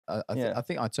I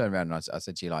think I turned around and I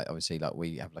said to you, like, obviously, like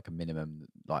we have like a minimum,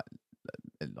 like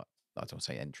I don't want to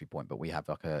say entry point, but we have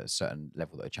like a certain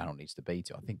level that a channel needs to be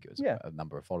to. I think it was a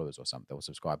number of followers or something, or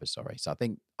subscribers. Sorry. So I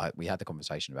think we had the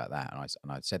conversation about that,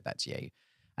 and I said that to you,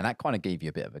 and that kind of gave you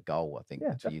a bit of a goal, I think,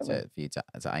 for you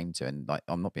to aim to. And like,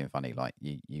 I'm not being funny. Like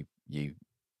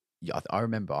I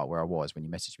remember where I was when you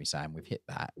messaged me saying we've hit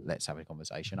that. Let's have a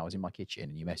conversation. I was in my kitchen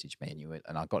and you messaged me,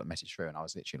 and I got a message through, and I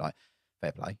was literally like,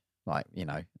 fair play. Like, you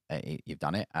know, you've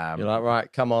done it. You're like,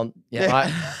 right, come on. Yeah.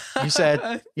 Right.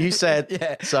 You said.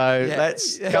 Yeah. So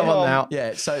let's come on now.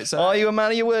 Yeah. So are you a man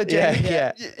of your word, Jamie?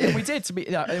 Yeah. And we did.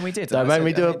 And we did. Don't make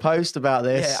me do a post about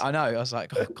this. Yeah, I know. I was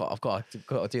like, oh, God, I've got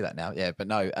to do that now. Yeah, but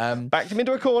no. Backed him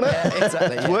into a corner. Yeah,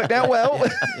 exactly. It's worked out well.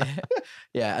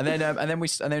 Yeah. And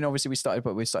then obviously we started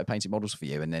painting models for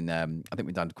you, and then I think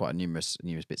we've done quite numerous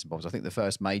bits and bobs. I think the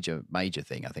first major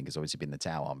thing I think has obviously been the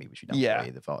Tau Army, which we've done for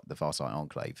you, the Farsight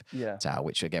Enclave Tau,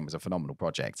 which again was a phenomenal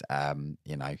project.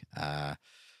 You know,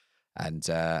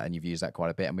 and you've used that quite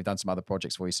a bit, and we've done some other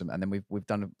projects for you. And then we've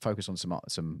done a focus on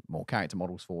some more character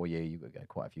models for you. You've got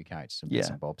quite a few characters and bits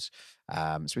and bobs.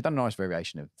 So we've done a nice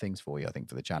variation of things for you, I think,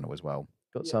 for the channel as well.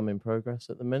 Got some in progress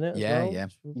at the minute.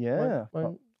 Yeah.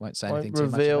 Won't say anything too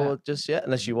much reveal just yet,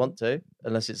 unless you want to,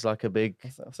 unless it's like a big. I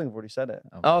think I've already said it.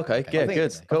 Oh, okay. Yeah,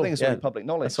 good. Cool. I think it's already public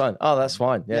knowledge. That's fine. Oh, that's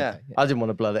fine. Yeah. I didn't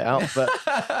want to blur it out, but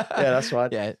yeah, that's fine.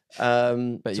 Yeah.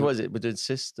 But so what is it? We're doing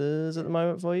sisters at the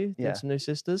moment for you. Doing some new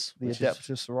sisters. The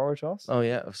Adeptus Sororitas. Oh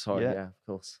yeah. Sorry. Yeah. Of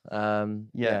course.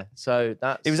 So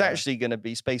that's. It was actually going to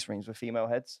be Space Marines with female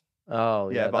heads. Oh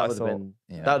yeah, that would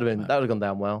have gone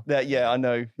down well. Yeah, I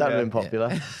know. That would have been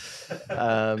popular.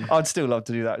 I'd still love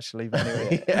to do that actually. But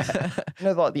anyway. You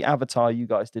know, like the Avatar you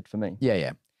guys did for me.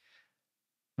 Yeah.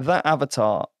 That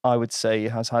Avatar, I would say,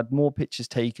 has had more pictures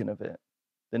taken of it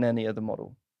than any other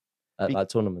model. At like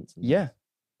tournaments. Yeah,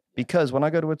 because when I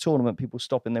go to a tournament, people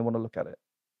stop and they want to look at it.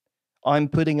 I'm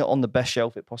putting it on the best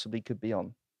shelf it possibly could be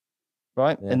on,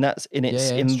 right? Yeah. And that's in its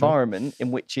environment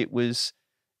in which it was,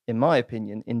 in my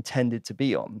opinion, intended to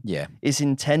be on. Yeah. It's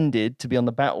intended to be on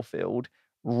the battlefield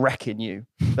wrecking you.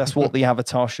 That's what the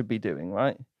Avatar should be doing,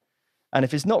 right? And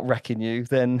if it's not wrecking you,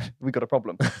 then we've got a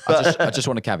problem. I just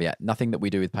want to caveat, nothing that we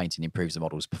do with painting improves the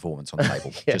model's performance on the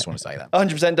table. Just want to say that.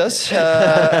 100% does.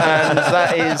 And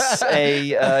that is a...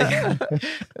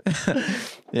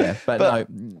 yeah, but no,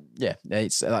 yeah,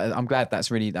 it's. I'm glad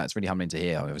that's really humbling to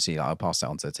hear. Obviously, I'll pass that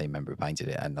on to the team member who painted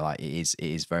it, and like it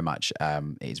is very much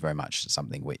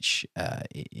something which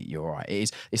you're right.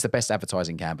 It's the best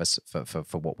advertising canvas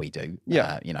for what we do.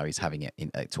 Yeah, you know, is having it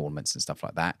in tournaments and stuff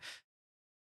like that.